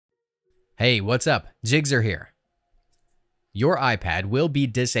Hey, what's up? Jigxor here. Your iPad will be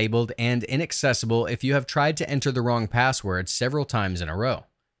disabled and inaccessible if you have tried to enter the wrong password several times in a row.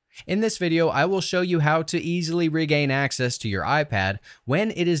 In this video, I will show you how to easily regain access to your iPad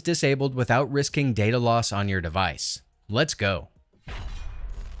when it is disabled without risking data loss on your device. Let's go.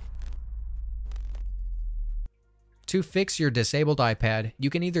 To fix your disabled iPad,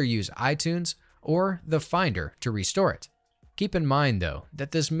 you can either use iTunes or the Finder to restore it. Keep in mind, though,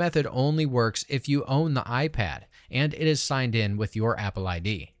 that this method only works if you own the iPad and it is signed in with your Apple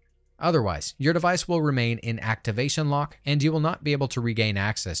ID. Otherwise, your device will remain in activation lock and you will not be able to regain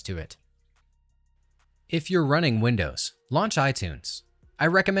access to it. If you're running Windows, launch iTunes. I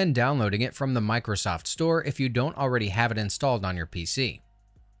recommend downloading it from the Microsoft Store if you don't already have it installed on your PC.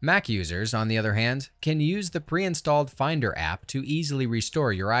 Mac users, on the other hand, can use the pre-installed Finder app to easily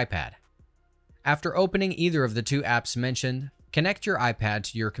restore your iPad. After opening either of the two apps mentioned, connect your iPad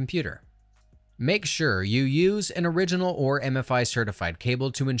to your computer. Make sure you use an original or MFI certified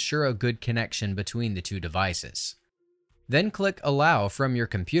cable to ensure a good connection between the two devices. Then click Allow from your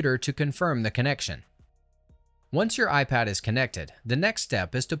computer to confirm the connection. Once your iPad is connected, the next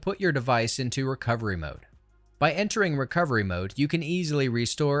step is to put your device into recovery mode. By entering recovery mode, you can easily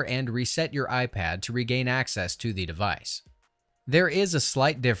restore and reset your iPad to regain access to the device. There is a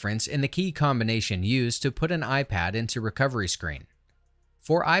slight difference in the key combination used to put an iPad into recovery screen.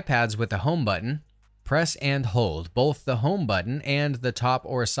 For iPads with a home button, press and hold both the home button and the top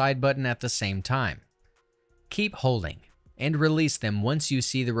or side button at the same time. Keep holding and release them once you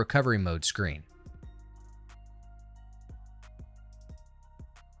see the recovery mode screen.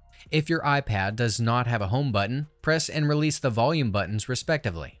 If your iPad does not have a home button, press and release the volume buttons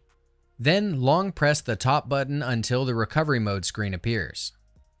respectively. Then long press the top button until the recovery mode screen appears.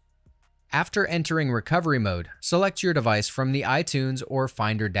 After entering recovery mode, select your device from the iTunes or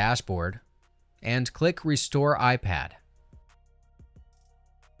Finder dashboard and click Restore iPad.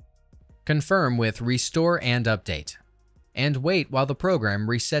 Confirm with Restore and Update, and wait while the program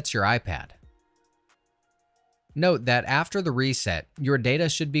resets your iPad. Note that after the reset, your data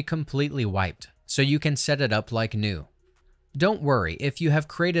should be completely wiped, so you can set it up like new. Don't worry if you have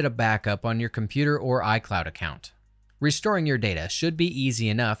created a backup on your computer or iCloud account. Restoring your data should be easy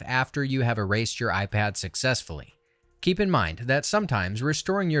enough after you have erased your iPad successfully. Keep in mind that sometimes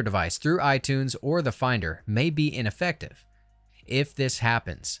restoring your device through iTunes or the Finder may be ineffective. If this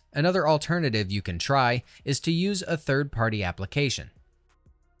happens, another alternative you can try is to use a third-party application.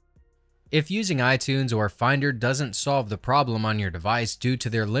 If using iTunes or Finder doesn't solve the problem on your device due to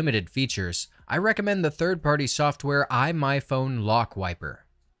their limited features, I recommend the third-party software iMyFone Lock Wiper.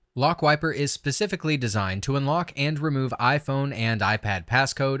 Lock Wiper is specifically designed to unlock and remove iPhone and iPad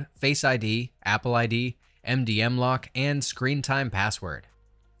passcode, Face ID, Apple ID, MDM lock, and screen time password.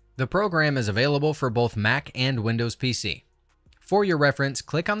 The program is available for both Mac and Windows PC. For your reference,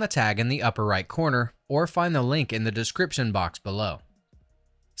 click on the tag in the upper right corner or find the link in the description box below.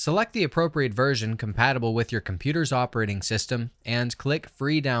 Select the appropriate version compatible with your computer's operating system and click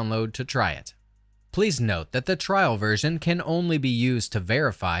Free Download to try it. Please note that the trial version can only be used to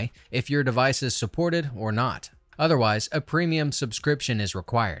verify if your device is supported or not. Otherwise, a premium subscription is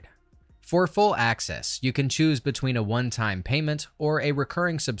required. For full access, you can choose between a one-time payment or a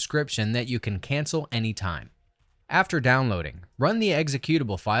recurring subscription that you can cancel anytime. After downloading, run the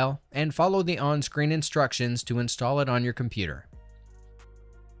executable file and follow the on-screen instructions to install it on your computer.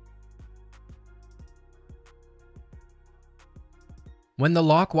 When the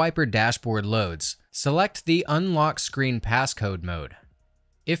Lock Wiper dashboard loads, select the Unlock Screen Passcode mode.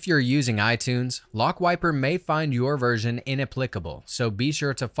 If you're using iTunes, Lock Wiper may find your version inapplicable, so be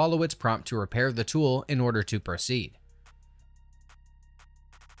sure to follow its prompt to repair the tool in order to proceed.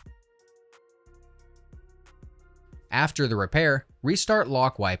 After the repair, restart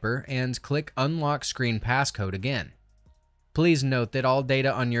Lock Wiper and click Unlock Screen Passcode again. Please note that all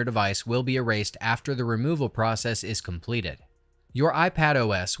data on your device will be erased after the removal process is completed. Your iPad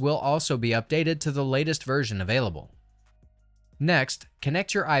OS will also be updated to the latest version available. Next,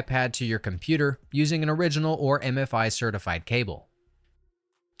 connect your iPad to your computer using an original or MFI certified cable.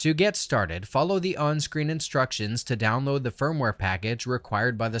 To get started, follow the on-screen instructions to download the firmware package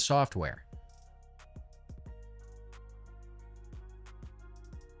required by the software.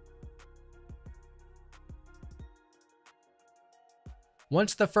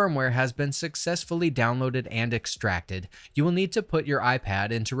 Once the firmware has been successfully downloaded and extracted, you will need to put your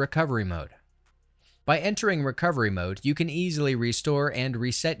iPad into recovery mode. By entering recovery mode, you can easily restore and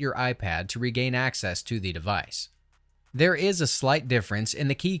reset your iPad to regain access to the device. There is a slight difference in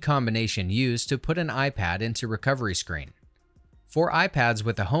the key combination used to put an iPad into recovery screen. For iPads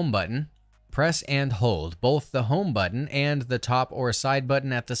with a home button, Press and hold both the home button and the top or side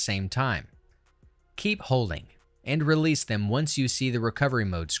button at the same time. Keep holding and release them once you see the recovery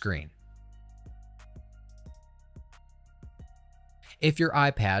mode screen. If your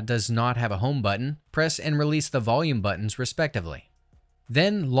iPad does not have a home button, press and release the volume buttons respectively.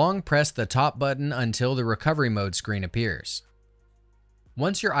 Then long press the top button until the recovery mode screen appears.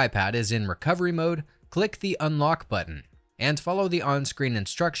 Once your iPad is in recovery mode, click the unlock button and follow the on-screen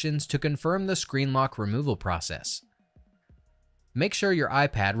instructions to confirm the screen lock removal process. Make sure your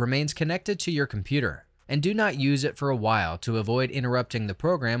iPad remains connected to your computer and do not use it for a while to avoid interrupting the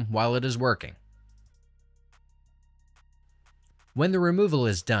program while it is working. When the removal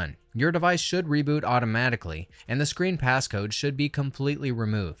is done, your device should reboot automatically and the screen passcode should be completely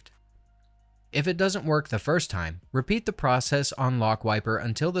removed. If it doesn't work the first time, repeat the process on Lock Wiper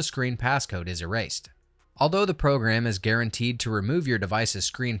until the screen passcode is erased. Although the program is guaranteed to remove your device's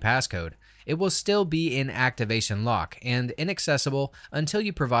screen passcode, it will still be in activation lock and inaccessible until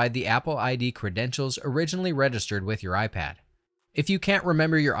you provide the Apple ID credentials originally registered with your iPad. If you can't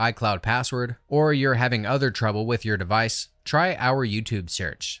remember your iCloud password or you're having other trouble with your device, try our YouTube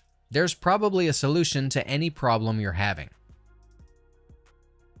search. There's probably a solution to any problem you're having.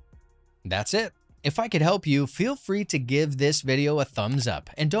 That's it. If I could help you, feel free to give this video a thumbs up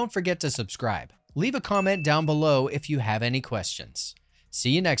and don't forget to subscribe. Leave a comment down below if you have any questions.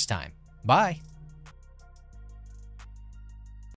 See you next time. Bye.